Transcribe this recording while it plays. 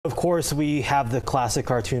course, we have the classic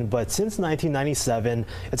cartoon, but since 1997,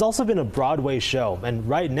 it's also been a Broadway show. And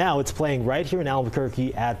right now, it's playing right here in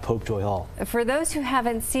Albuquerque at Popejoy Hall. For those who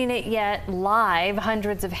haven't seen it yet live,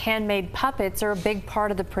 hundreds of handmade puppets are a big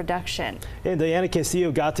part of the production. And Diana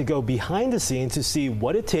Castillo got to go behind the scenes to see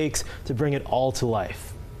what it takes to bring it all to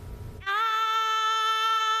life.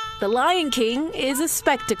 The Lion King is a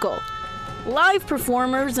spectacle. Live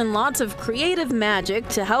performers and lots of creative magic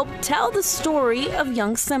to help tell the story of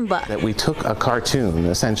young Simba. That we took a cartoon,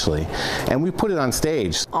 essentially, and we put it on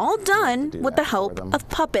stage. All done with the help of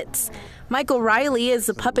puppets. Michael Riley is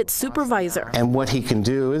the puppet supervisor. And what he can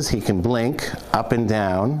do is he can blink up and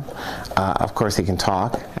down. Of course, he can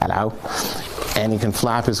talk, hello, and he can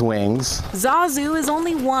flap his wings. Zazu is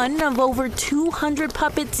only one of over 200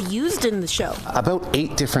 puppets used in the show. About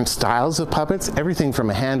 8 different styles of puppets, everything from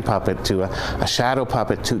a hand puppet to a shadow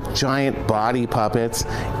puppet to giant body puppets,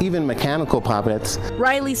 even mechanical puppets.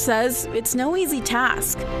 Riley says it's no easy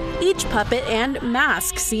task. Each puppet and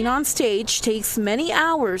mask seen on stage takes many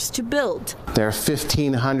hours to build. There are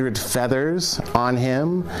 1,500 feathers on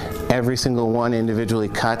him, every single one individually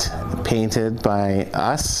cut, painted by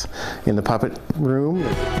us in the puppet room.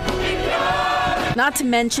 Not to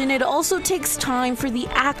mention, it also takes time for the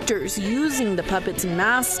actors using the puppets and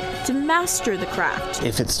masks to master the craft.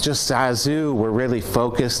 If it's just Zazu, we're really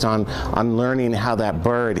focused on learning how that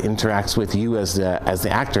bird interacts with you as the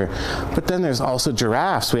actor. But then there's also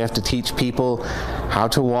giraffes. We have to teach people how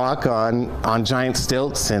to walk on giant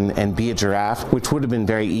stilts and be a giraffe, which would have been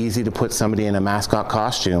very easy to put somebody in a mascot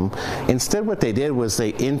costume. Instead, what they did was they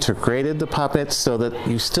integrated the puppets so that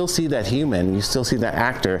you still see that human, you still see that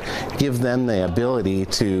actor, give them the ability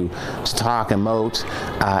to talk, emote,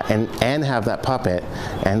 and have that puppet.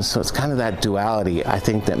 And so it's kind of that duality, I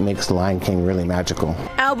think, that makes The Lion King really magical.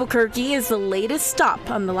 Albuquerque is the latest stop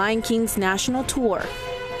on The Lion King's national tour.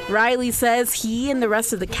 Riley says he and the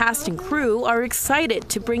rest of the cast and crew are excited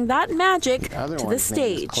to bring that magic to the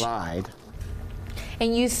stage.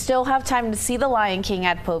 And you still have time to see The Lion King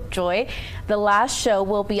at Popejoy. The last show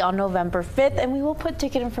will be on November 5th, and we will put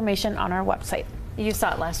ticket information on our website. You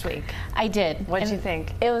saw it last week. I did. What did you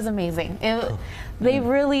think? It was amazing.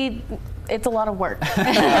 It's a lot of work. It's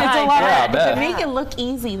a lot Yeah, to make it look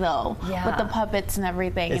easy, though, with the puppets and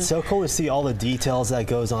everything. It's so cool to see all the details that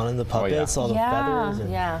goes on in the puppets, all the feathers.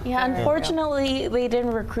 And Yeah, unfortunately, they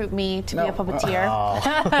didn't recruit me to be a puppeteer. Oh.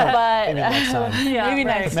 But Maybe next time. maybe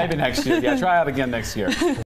next time. Maybe next year. Yeah, try out again next year.